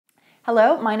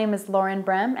Hello, my name is Lauren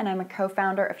Brim, and I'm a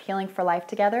co-founder of Healing for Life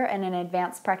Together and an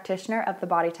advanced practitioner of the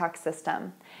BodyTalk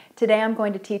system. Today I'm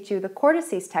going to teach you the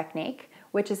Cortices technique,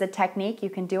 which is a technique you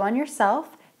can do on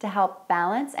yourself to help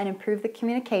balance and improve the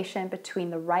communication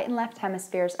between the right and left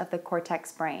hemispheres of the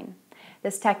cortex brain.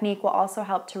 This technique will also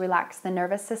help to relax the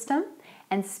nervous system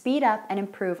and speed up and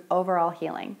improve overall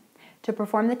healing. To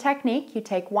perform the technique, you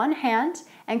take one hand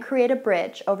and create a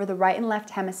bridge over the right and left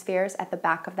hemispheres at the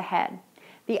back of the head.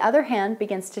 The other hand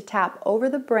begins to tap over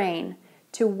the brain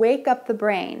to wake up the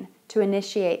brain to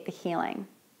initiate the healing.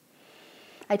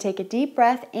 I take a deep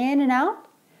breath in and out,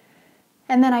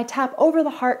 and then I tap over the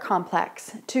heart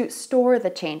complex to store the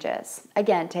changes.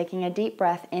 Again, taking a deep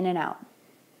breath in and out.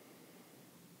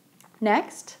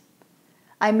 Next,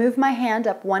 I move my hand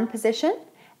up one position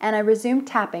and I resume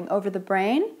tapping over the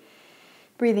brain,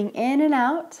 breathing in and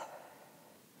out,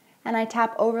 and I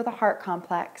tap over the heart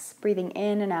complex, breathing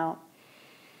in and out.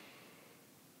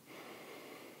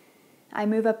 I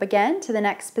move up again to the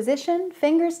next position,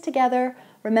 fingers together,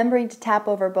 remembering to tap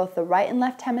over both the right and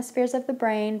left hemispheres of the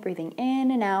brain, breathing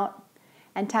in and out,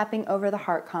 and tapping over the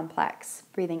heart complex,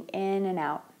 breathing in and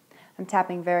out. I'm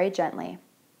tapping very gently.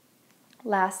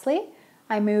 Lastly,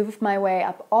 I move my way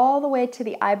up all the way to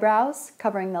the eyebrows,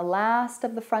 covering the last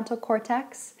of the frontal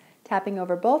cortex, tapping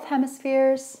over both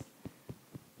hemispheres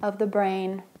of the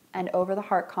brain and over the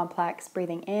heart complex,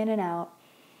 breathing in and out.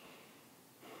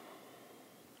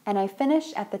 And I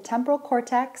finish at the temporal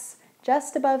cortex,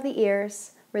 just above the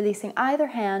ears, releasing either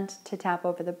hand to tap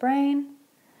over the brain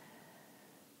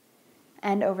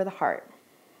and over the heart.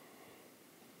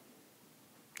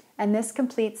 And this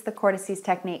completes the Cortices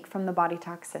technique from the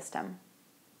BodyTalk system.